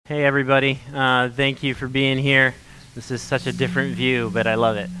Hey everybody, thank you for being here. This is such a different view, but I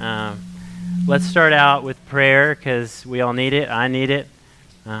love it. Let's start out with prayer because we all need it. I need it.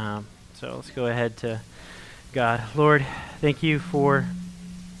 So let's go ahead to God. Lord, thank you for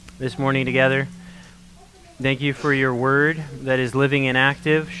this morning together. Thank you for your word that is living and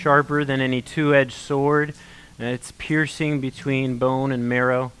active, sharper than any two-edged sword. And it's piercing between bone and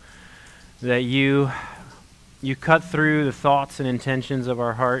marrow, that you cut through the thoughts and intentions of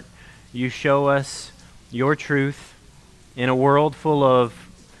our heart. You show us your truth in a world full of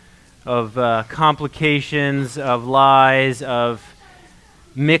complications, of lies, of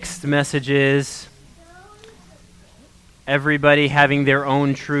mixed messages. Everybody having their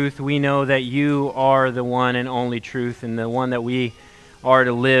own truth. We know that you are the one and only truth and the one that we are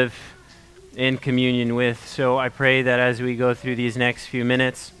to live in communion with. So I pray that as we go through these next few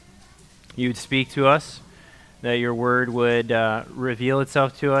minutes, you would speak to us, that your word would reveal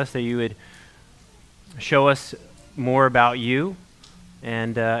itself to us, that you would show us more about you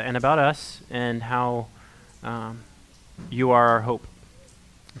and about us and how you are our hope.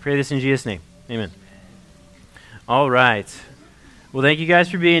 I pray this in Jesus' name. Amen. All right. Well, thank you guys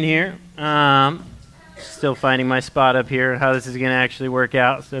for being here. Still finding my spot up here, how this is going to actually work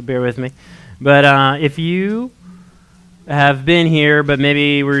out, so bear with me. But if you have been here, but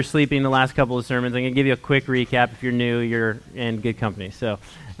maybe were sleeping the last couple of sermons, I'm going to give you a quick recap. If you're new, you're in good company. So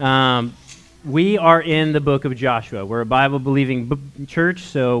we are in the book of Joshua. We're a Bible-believing church,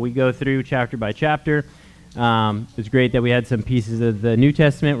 so we go through chapter by chapter. It's great that we had some pieces of the New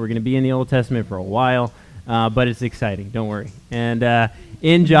Testament. We're going to be in the Old Testament for a while, but it's exciting. Don't worry. And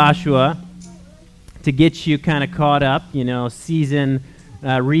in Joshua, to get you kind of caught up, season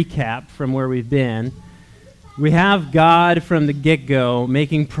recap from where we've been, we have God from the get-go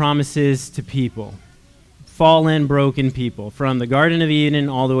making promises to people, fallen, broken people, from the Garden of Eden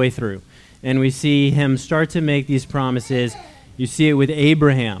all the way through. And we see him start to make these promises. You see it with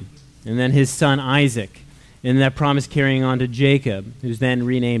Abraham, and then his son Isaac, and that promise carrying on to Jacob, who's then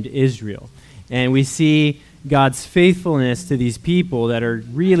renamed Israel. And we see God's faithfulness to these people that are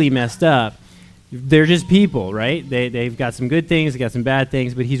really messed up. They're just people, right? They've got some good things, they've got some bad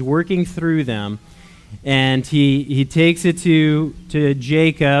things, but he's working through them. And he takes it to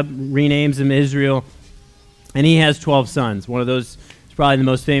Jacob, renames him Israel, and he has 12 sons. One of those is probably the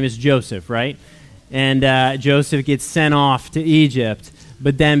most famous, Joseph, right? And Joseph gets sent off to Egypt,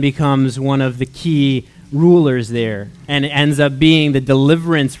 but then becomes one of the key rulers there, and ends up being the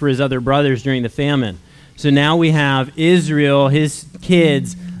deliverance for his other brothers during the famine. So now we have Israel, his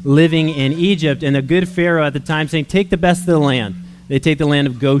kids, living in Egypt, and the good Pharaoh at the time saying, take the best of the land. They take the land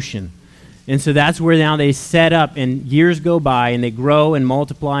of Goshen. And so that's where now they set up, and years go by, and they grow and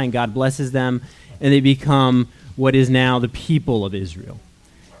multiply, and God blesses them, and they become what is now the people of Israel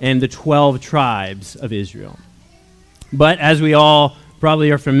and the 12 tribes of Israel. But as we all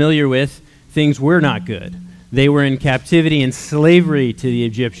probably are familiar with, things were not good. They were in captivity and slavery to the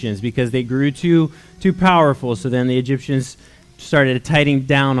Egyptians because they grew too powerful, so then the Egyptians started tightening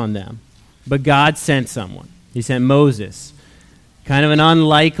down on them. But God sent someone. He sent Moses, kind of an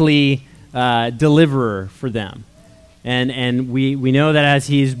unlikely deliverer for them. And we know that as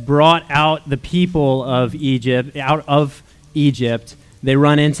he's brought out the people of Egypt, out of Egypt, they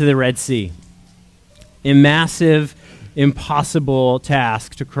run into the Red Sea. A massive, impossible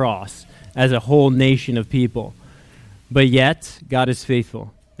task to cross as a whole nation of people. But yet, God is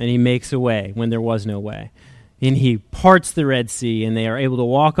faithful, and he makes a way when there was no way. And he parts the Red Sea, and they are able to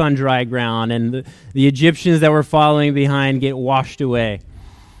walk on dry ground, and the Egyptians that were following behind get washed away.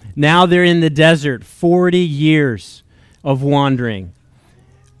 Now they're in the desert, 40 years of wandering,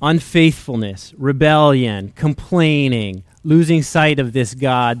 unfaithfulness, rebellion, complaining, losing sight of this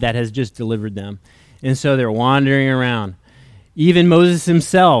God that has just delivered them. And so they're wandering around. Even Moses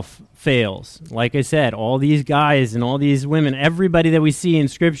himself fails. Like I said, all these guys and all these women, everybody that we see in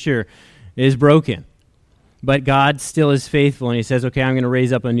Scripture is broken. But God still is faithful, and he says, okay, I'm going to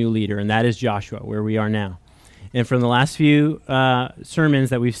raise up a new leader, and that is Joshua, where we are now. And from the last few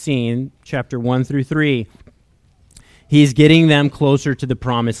sermons that we've seen, chapter 1 through 3, he's getting them closer to the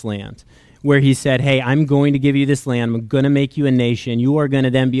promised land, where he said, hey, I'm going to give you this land. I'm going to make you a nation. You are going to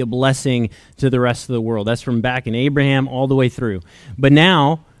then be a blessing to the rest of the world. That's from back in Abraham all the way through. But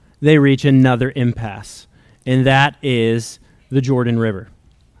now they reach another impasse, and that is the Jordan River.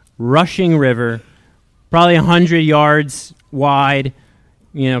 Rushing river, probably 100 yards wide,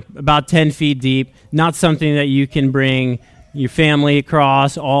 about 10 feet deep, not something that you can bring your family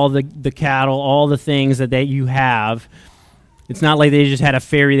across, all the cattle, all the things that you have. It's not like they just had a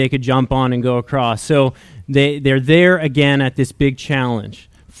ferry they could jump on and go across. So they're there again at this big challenge.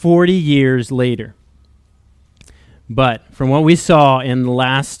 40 years later. But from what we saw in the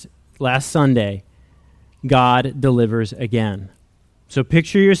last Sunday, God delivers again. So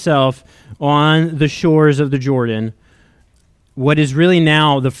picture yourself on the shores of the Jordan. What is really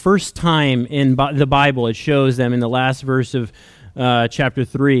now the first time in the Bible, it shows them in the last verse of chapter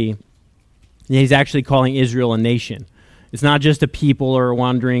 3, he's actually calling Israel a nation. It's not just a people or a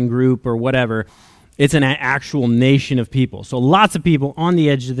wandering group or whatever. It's an actual nation of people. So lots of people on the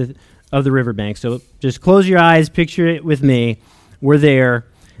edge of the riverbank. So just close your eyes, picture it with me. We're there.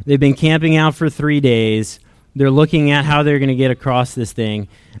 They've been camping out for 3 days. They're looking at how they're going to get across this thing.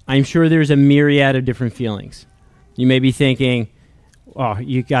 I'm sure there's a myriad of different feelings. You may be thinking, oh,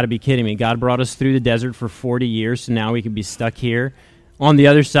 you got to be kidding me. God brought us through the desert for 40 years, so now we could be stuck here. On the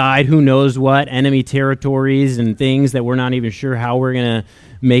other side, who knows what, enemy territories and things that we're not even sure how we're going to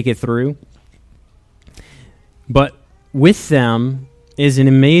make it through. But with them is an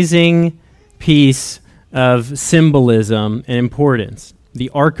amazing piece of symbolism and importance, the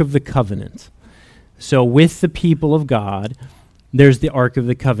Ark of the Covenant. So with the people of God, there's the Ark of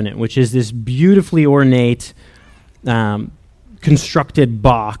the Covenant, which is this beautifully ornate, constructed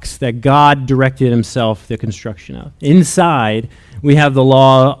box that God directed himself the construction of. Inside, we have the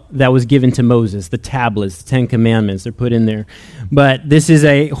law that was given to Moses, the tablets, the 10 Commandments, they're put in there. But this is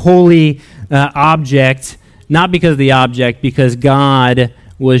a holy object, not because of the object, because God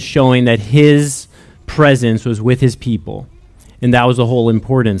was showing that his presence was with his people. And that was the whole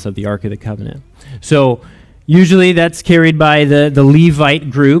importance of the Ark of the Covenant. So usually that's carried by the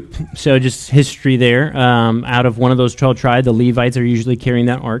Levite group. So just history there. Out of one of those 12 tribes, the Levites are usually carrying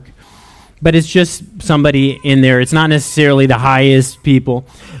that ark. But it's just somebody in there. It's not necessarily the highest people.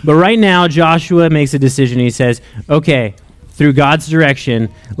 But right now, Joshua makes a decision. He says, okay, through God's direction,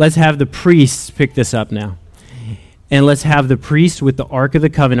 let's have the priests pick this up now. And let's have the priests with the Ark of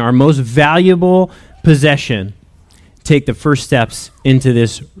the Covenant, our most valuable possession, take the first steps into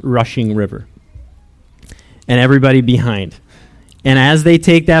this rushing river. And everybody behind. And as they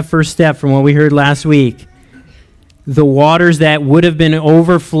take that first step, from what we heard last week, the waters that would have been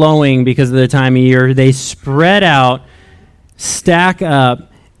overflowing because of the time of year, they spread out, stack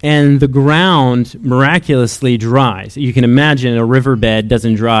up, and the ground miraculously dries. You can imagine a riverbed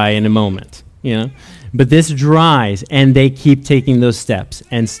doesn't dry in a moment, you know? But this dries, and they keep taking those steps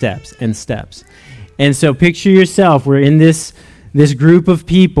and steps and steps. And so picture yourself, we're in this group of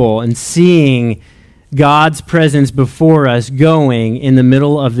people and seeing God's presence before us going in the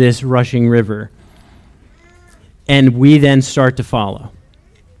middle of this rushing river. And we then start to follow.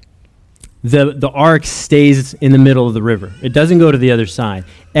 The ark stays in the middle of the river. It doesn't go to the other side.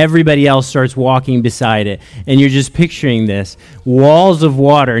 Everybody else starts walking beside it. And you're just picturing this, walls of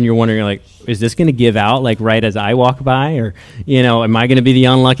water, and you're wondering, like, is this going to give out, like, right as I walk by? Or, you know, am I going to be the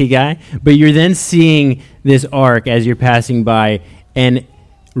unlucky guy? But you're then seeing this ark as you're passing by and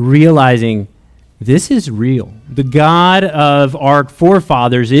realizing this is real. The God of our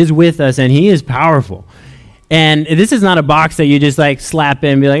forefathers is with us, and he is powerful. And this is not a box that you just like slap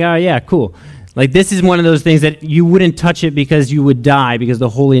in and be like, oh yeah, cool. Like this is one of those things that you wouldn't touch it because you would die because the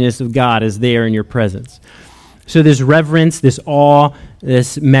holiness of God is there in your presence. So this reverence, this awe,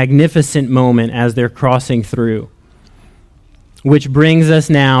 this magnificent moment as they're crossing through, which brings us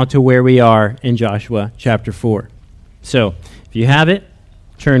now to where we are in Joshua chapter 4. So if you have it,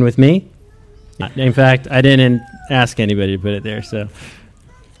 turn with me. In fact, I didn't ask anybody to put it there, so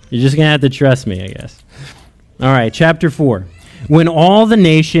you're just going to have to trust me, I guess. All right, chapter 4. When all the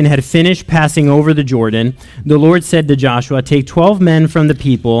nation had finished passing over the Jordan, the Lord said to Joshua, take 12 men from the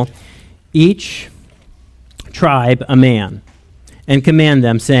people, each tribe a man, and command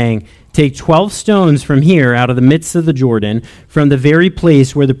them, saying, take 12 stones from here out of the midst of the Jordan, from the very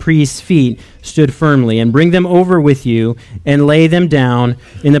place where the priest's feet stood firmly, and bring them over with you, and lay them down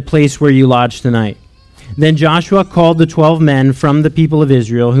in the place where you lodge tonight. Then Joshua called the 12 men from the people of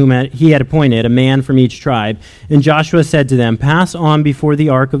Israel, whom he had appointed, a man from each tribe. And Joshua said to them, pass on before the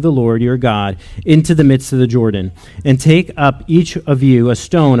ark of the Lord your God into the midst of the Jordan, and take up each of you a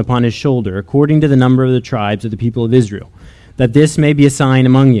stone upon his shoulder, according to the number of the tribes of the people of Israel, that this may be a sign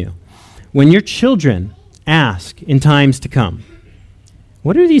among you. When your children ask in times to come,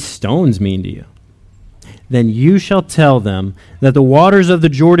 what do these stones mean to you? Then you shall tell them that the waters of the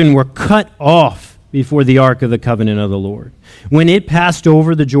Jordan were cut off before the ark of the covenant of the Lord. When it passed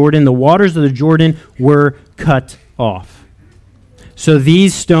over the Jordan, the waters of the Jordan were cut off. So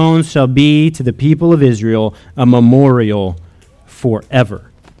these stones shall be to the people of Israel a memorial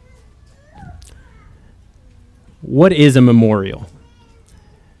forever. What is a memorial?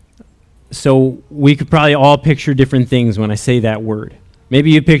 So we could probably all picture different things when I say that word.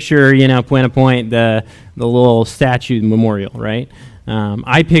 Maybe you picture, Puente Point, the little statue memorial, right?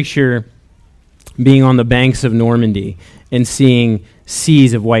 I picture being on the banks of Normandy and seeing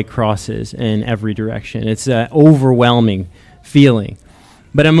seas of white crosses in every direction. It's an overwhelming feeling.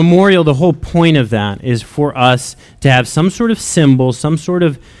 But a memorial, the whole point of that is for us to have some sort of symbol, some sort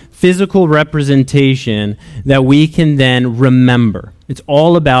of physical representation that we can then remember. It's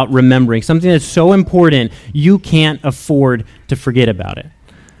all about remembering something that's so important you can't afford to forget about it.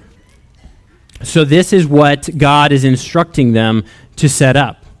 So this is what God is instructing them to set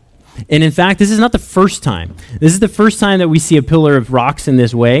up. And in fact, this is not the first time. This is the first time that we see a pillar of rocks in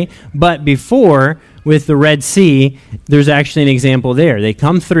this way. But before, with the Red Sea, there's actually an example there. They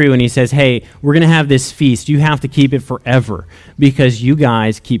come through and he says, hey, we're going to have this feast. You have to keep it forever because you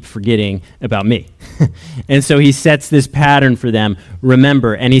guys keep forgetting about me. And so he sets this pattern for them.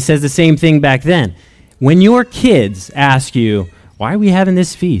 Remember. And he says the same thing back then. When your kids ask you, why are we having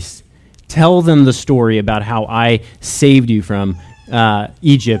this feast? Tell them the story about how I saved you from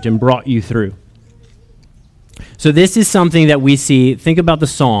Egypt and brought you through. So this is something that we see. Think about the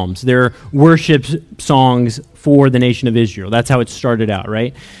Psalms. They're worship songs for the nation of Israel. That's how it started out,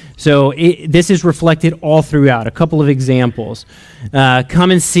 right? So this is reflected all throughout. A couple of examples.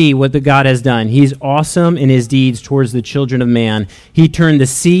 Come and see what the God has done. He's awesome in his deeds towards the children of man. He turned the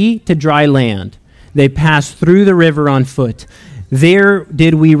sea to dry land. They passed through the river on foot. There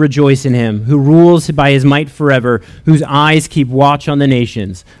did we rejoice in him, who rules by his might forever, whose eyes keep watch on the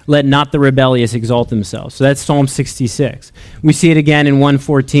nations. Let not the rebellious exalt themselves. So that's Psalm 66. We see it again in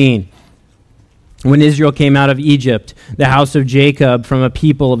 114. When Israel came out of Egypt, the house of Jacob from a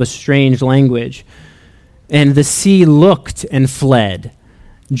people of a strange language. And the sea looked and fled.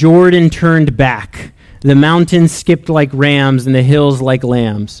 Jordan turned back. The mountains skipped like rams and the hills like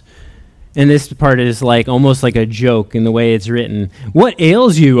lambs. And this part is almost like a joke in the way it's written. What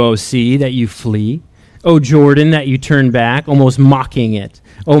ails you, O sea, that you flee? O Jordan, that you turn back, almost mocking it.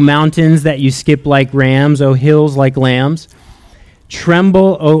 O mountains, that you skip like rams, O hills like lambs.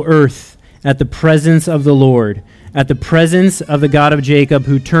 Tremble, O earth, at the presence of the Lord, at the presence of the God of Jacob,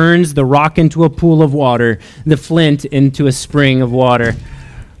 who turns the rock into a pool of water, the flint into a spring of water.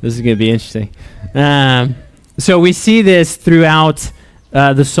 This is going to be interesting. So we see this throughout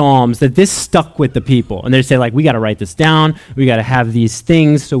the Psalms, that this stuck with the people. And they say, we got to write this down. We got to have these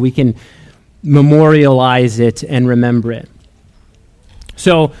things so we can memorialize it and remember it.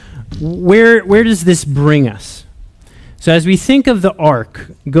 So where does this bring us? So as we think of the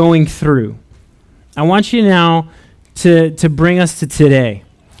ark going through, I want you now to bring us to today.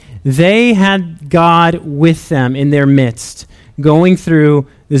 They had God with them in their midst, going through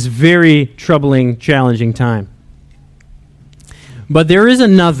this very troubling, challenging time. But there is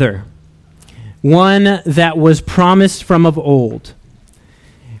another, one that was promised from of old.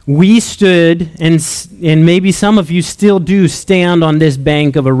 We stood, and maybe some of you still do stand on this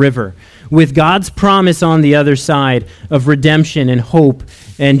bank of a river, with God's promise on the other side of redemption and hope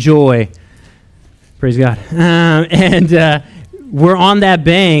and joy. Praise God. We're on that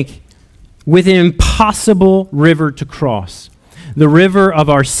bank with an impossible river to cross. The river of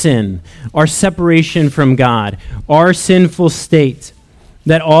our sin, our separation from God, our sinful state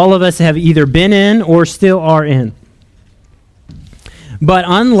that all of us have either been in or still are in. But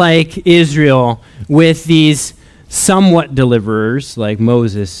unlike Israel, with these somewhat deliverers like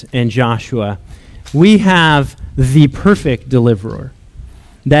Moses and Joshua, we have the perfect deliverer.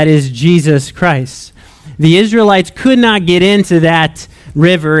 That is Jesus Christ. The Israelites could not get into that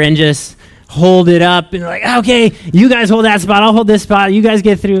river and just hold it up and okay, you guys hold that spot, I'll hold this spot, you guys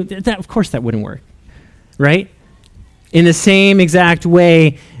get through. Of course that wouldn't work, right? In the same exact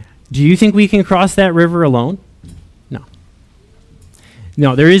way, do you think we can cross that river alone?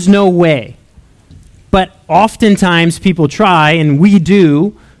 No, there is no way. But oftentimes people try, and we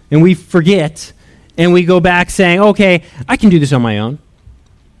do, and we forget, and we go back saying, okay, I can do this on my own.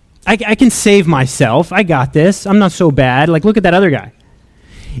 I can save myself. I got this. I'm not so bad. Look at that other guy.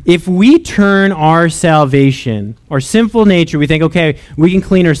 If we turn our salvation, our sinful nature, we think, okay, we can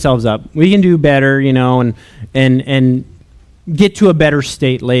clean ourselves up. We can do better, and get to a better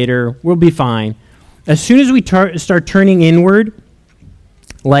state later. We'll be fine. As soon as we start turning inward,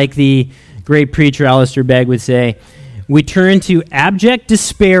 like the great preacher Alistair Begg would say, we turn to abject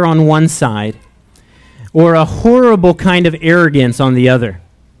despair on one side or a horrible kind of arrogance on the other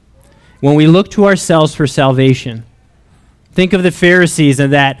when we look to ourselves for salvation. Think of the Pharisees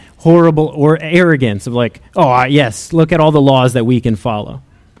and that horrible or arrogance of yes, look at all the laws that we can follow.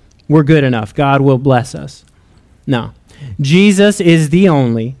 We're good enough. God will bless us. No. Jesus is the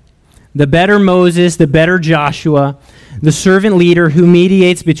only, the better Moses, the better Joshua, the servant leader who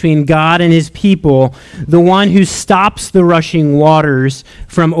mediates between God and his people, the one who stops the rushing waters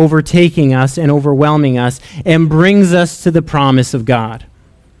from overtaking us and overwhelming us and brings us to the promise of God.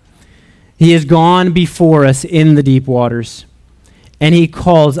 He has gone before us in the deep waters, and he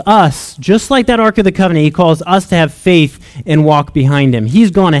calls us, just like that Ark of the Covenant, he calls us to have faith and walk behind him.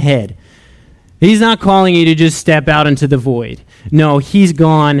 He's gone ahead. He's not calling you to just step out into the void. No, he's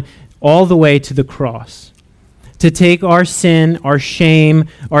gone all the way to the cross to take our sin, our shame,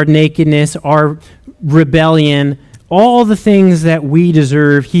 our nakedness, our rebellion, all the things that we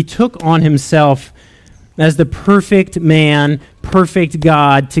deserve. He took on himself as the perfect man, perfect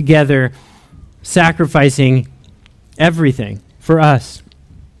God together, sacrificing everything for us.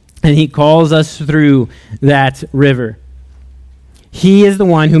 And he calls us through that river. He is the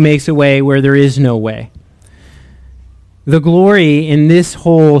one who makes a way where there is no way. The glory in this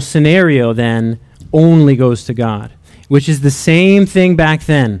whole scenario then only goes to God, which is the same thing back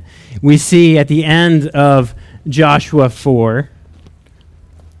then. We see at the end of Joshua 4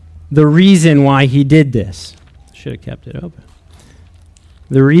 the reason why he did this. Should have kept it open.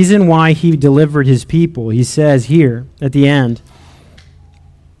 The reason why he delivered his people, he says here at the end,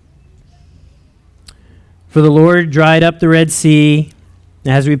 "For the Lord dried up the Red Sea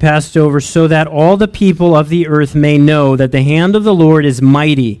as we passed over, so that all the people of the earth may know that the hand of the Lord is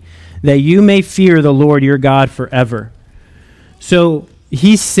mighty, that you may fear the Lord your God forever." So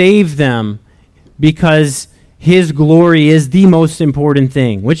he saved them because his glory is the most important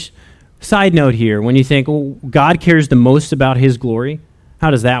thing. Which, side note here, when you think, well, God cares the most about his glory, how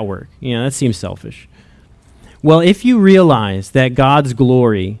does that work? That seems selfish. Well, if you realize that God's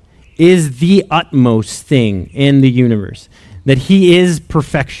glory is the utmost thing in the universe, that he is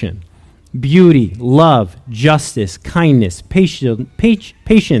perfection, beauty, love, justice, kindness,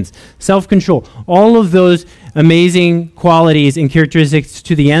 patience, self-control, all of those amazing qualities and characteristics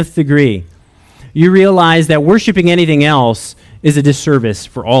to the nth degree, you realize that worshiping anything else is a disservice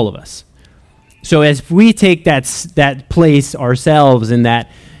for all of us. So as we take that place ourselves and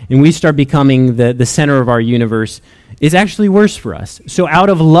we start becoming the center of our universe, it's actually worse for us. So out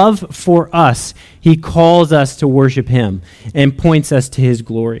of love for us, he calls us to worship him and points us to his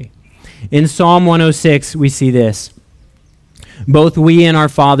glory. In Psalm 106, we see this. "Both we and our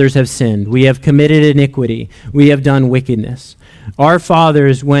fathers have sinned. We have committed iniquity. We have done wickedness. Our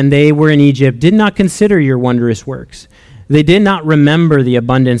fathers, when they were in Egypt, did not consider your wondrous works. They did not remember the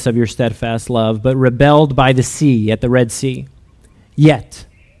abundance of your steadfast love, but rebelled by the sea, at the Red Sea. Yet,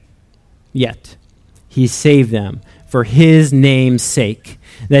 he saved them for his name's sake,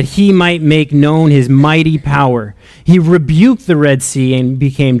 that he might make known his mighty power. He rebuked the Red Sea and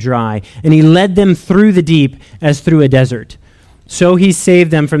became dry, and he led them through the deep as through a desert. So he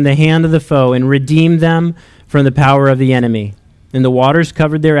saved them from the hand of the foe and redeemed them from the power of the enemy. And the waters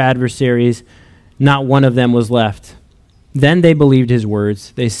covered their adversaries. Not one of them was left. Then they believed his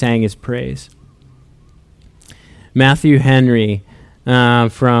words. They sang his praise." Matthew Henry,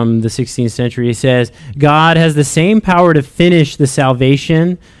 from the 16th century, says, "God has the same power to finish the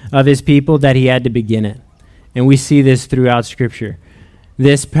salvation of his people that he had to begin it." And we see this throughout Scripture.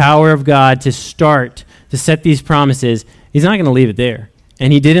 This power of God to set these promises, he's not going to leave it there.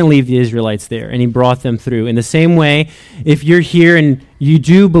 And he didn't leave the Israelites there, and he brought them through. In the same way, if you're here and you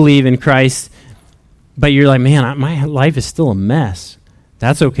do believe in Christ, but you're like, man, my life is still a mess,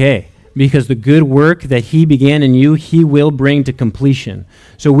 that's okay. Because the good work that he began in you, he will bring to completion.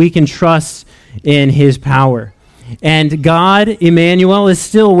 So we can trust in his power. And God, Emmanuel, is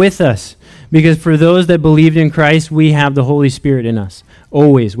still with us. Because for those that believed in Christ, we have the Holy Spirit in us,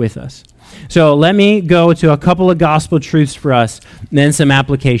 always with us. So let me go to a couple of gospel truths for us, and then some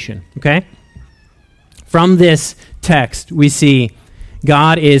application, okay? From this text, we see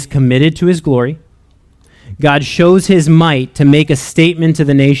God is committed to his glory. God shows his might to make a statement to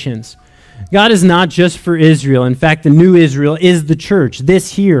the nations. God is not just for Israel. In fact, the new Israel is the church,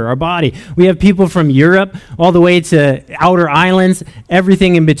 this here, our body. We have people from Europe all the way to outer islands,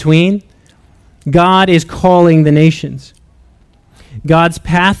 everything in between. God is calling the nations. God's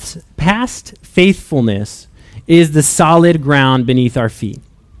past faithfulness is the solid ground beneath our feet.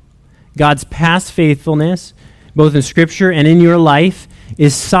 God's past faithfulness, both in Scripture and in your life,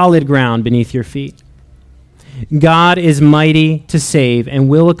 is solid ground beneath your feet. God is mighty to save and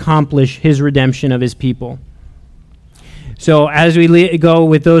will accomplish his redemption of his people. So as we go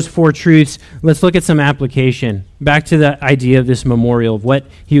with those four truths, let's look at some application. Back to the idea of this memorial, of what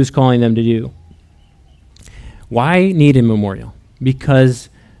he was calling them to do. Why need a memorial? Because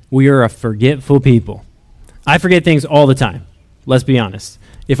we are a forgetful people. I forget things all the time. Let's be honest.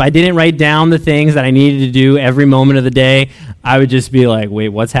 If I didn't write down the things that I needed to do every moment of the day, I would just be like, wait,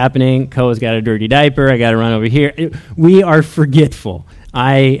 what's happening? Koa's got a dirty diaper. I got to run over here. We are forgetful.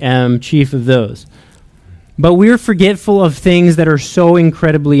 I am chief of those. But we're forgetful of things that are so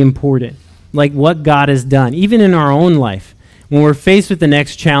incredibly important, like what God has done, even in our own life. When we're faced with the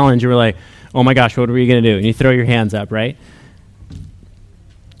next challenge, we're like, oh my gosh, what are we going to do? And you throw your hands up, right?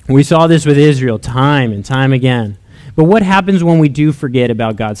 We saw this with Israel time and time again. But what happens when we do forget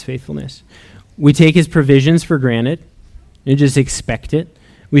about God's faithfulness? We take his provisions for granted and just expect it.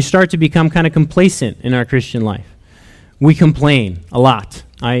 We start to become kind of complacent in our Christian life. We complain a lot.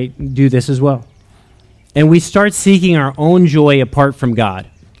 I do this as well. And we start seeking our own joy apart from God.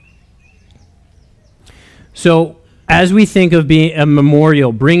 So as we think of being a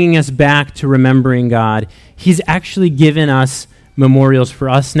memorial, bringing us back to remembering God, he's actually given us memorials for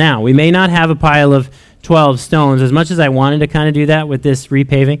us now. We may not have a pile of 12 stones, as much as I wanted to kind of do that with this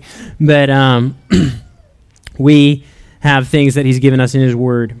repaving, but we have things that he's given us in his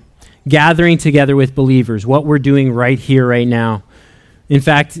word. Gathering together with believers, what we're doing right here, right now. In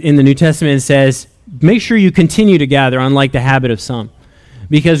fact, in the New Testament it says, make sure you continue to gather, unlike the habit of some.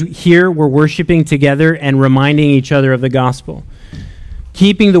 Because here we're worshiping together and reminding each other of the gospel.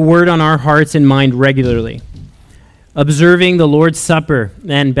 Keeping the word on our hearts and mind regularly. Observing the Lord's Supper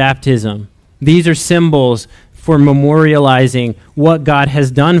and baptism. These are symbols for memorializing what God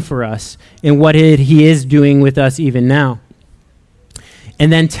has done for us and what he is doing with us even now.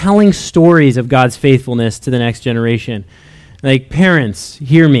 And then telling stories of God's faithfulness to the next generation. Like, parents,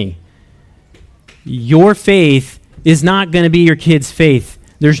 hear me. Your faith is not going to be your kids' faith.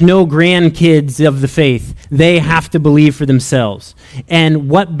 There's no grandkids of the faith. They have to believe for themselves. And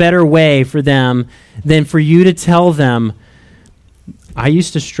what better way for them than for you to tell them, I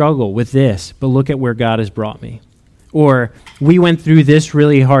used to struggle with this, but look at where God has brought me. Or, we went through this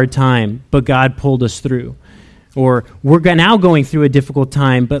really hard time, but God pulled us through. Or, we're now going through a difficult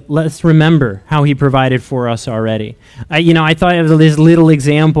time, but let's remember how he provided for us already. I thought of this little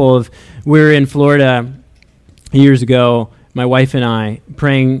example of, we were in Florida years ago, my wife and I,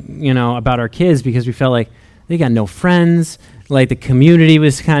 praying, about our kids because we felt like they got no friends, like the community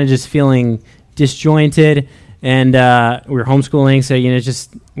was kind of just feeling disjointed, and we were homeschooling, so,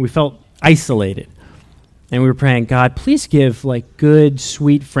 we felt isolated. And we were praying, God, please give, good,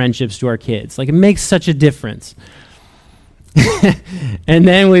 sweet friendships to our kids. It makes such a difference. And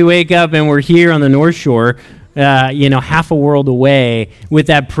then we wake up and we're here on the North Shore, half a world away, with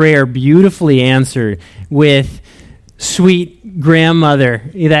that prayer beautifully answered, with sweet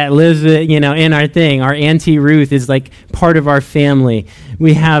grandmother that lives, in our thing. Our Auntie Ruth is part of our family.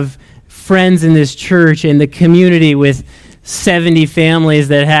 We have friends in this church and the community with 70 families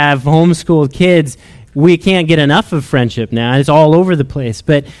that have homeschooled kids. We can't get enough of friendship now. It's all over the place.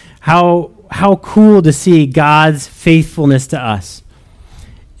 But how cool to see God's faithfulness to us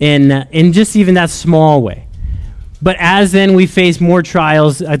in just even that small way. But as then we face more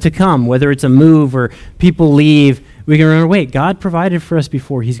trials to come, whether it's a move or people leave, we can remember, wait, God provided for us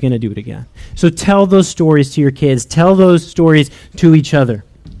before. He's going to do it again. So tell those stories to your kids. Tell those stories to each other.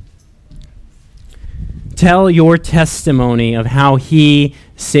 Tell your testimony of how he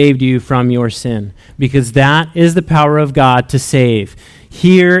saved you from your sin, because that is the power of God to save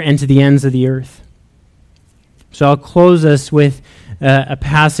here and to the ends of the earth. So I'll close us with a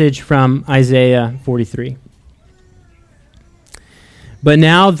passage from Isaiah 43. But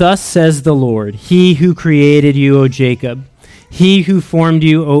now thus says the Lord, he who created you, O Jacob, he who formed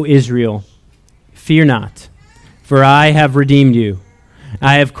you, O Israel, fear not, for I have redeemed you.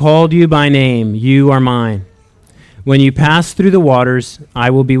 I have called you by name, you are mine. When you pass through the waters, I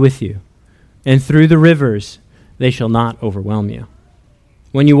will be with you, and through the rivers, they shall not overwhelm you.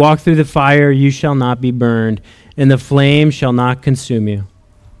 When you walk through the fire, you shall not be burned, and the flame shall not consume you.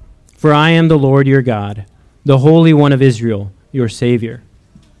 For I am the Lord your God, the Holy One of Israel, your Savior.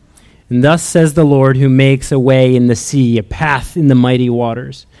 And thus says the Lord, who makes a way in the sea, a path in the mighty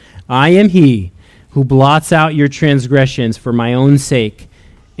waters. I am he who blots out your transgressions for my own sake,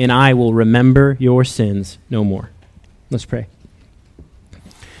 and I will remember your sins no more. Let's pray.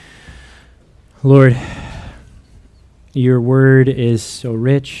 Lord, your word is so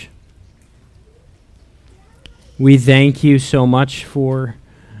rich. We thank you so much for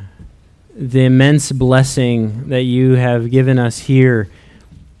the immense blessing that you have given us here.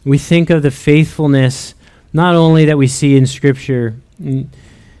 We think of the faithfulness not only that we see in Scripture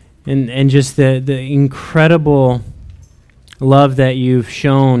and just the incredible love that you've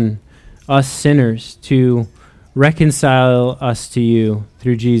shown us sinners to reconcile us to you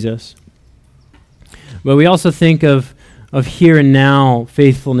through Jesus. But we also think of of here and now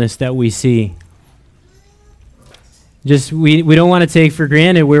faithfulness that we see. Just we don't want to take for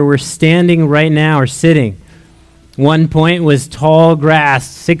granted where we're standing right now or sitting. One point was tall grass,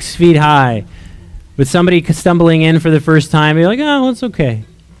 6 feet high. With somebody stumbling in for the first time, you're like, oh, it's okay.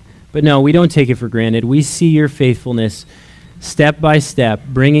 But no, we don't take it for granted. We see your faithfulness step by step,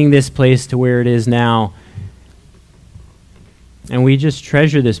 bringing this place to where it is now. And we just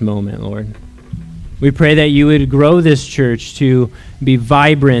treasure this moment, Lord. We pray that you would grow this church to be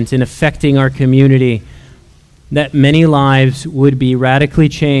vibrant in affecting our community, that many lives would be radically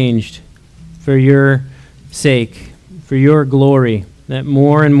changed for your sake, for your glory, that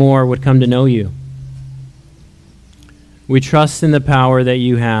more and more would come to know you. We trust in the power that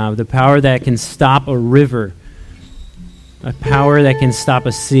you have, the power that can stop a river, a power that can stop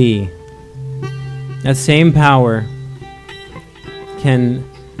a sea. That same power can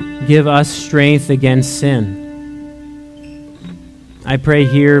give us strength against sin. I pray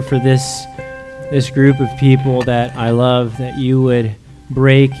here for this group of people that I love, that you would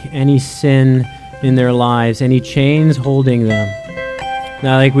break any sin in their lives, any chains holding them.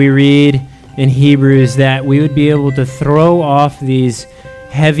 Now, like we read in Hebrews, that we would be able to throw off these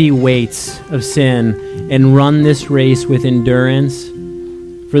heavy weights of sin and run this race with endurance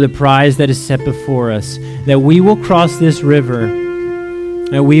for the prize that is set before us, that we will cross this river,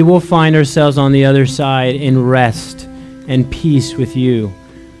 that we will find ourselves on the other side in rest and peace with you,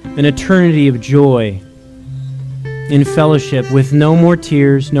 an eternity of joy in fellowship with no more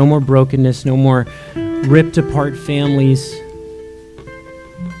tears, no more brokenness, no more ripped apart families.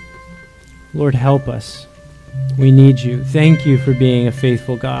 Lord, help us. We need you. Thank you for being a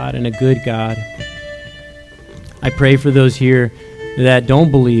faithful God and a good God. I pray for those here that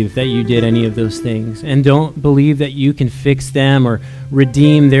don't believe that you did any of those things and don't believe that you can fix them or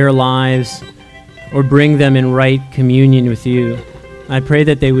redeem their lives or bring them in right communion with you. I pray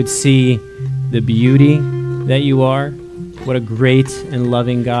that they would see the beauty that you are, what a great and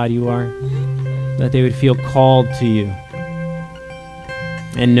loving God you are, that they would feel called to you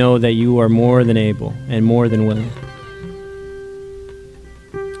and know that you are more than able and more than willing.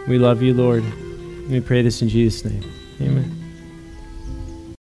 We love you, Lord. We pray this in Jesus' name. Amen.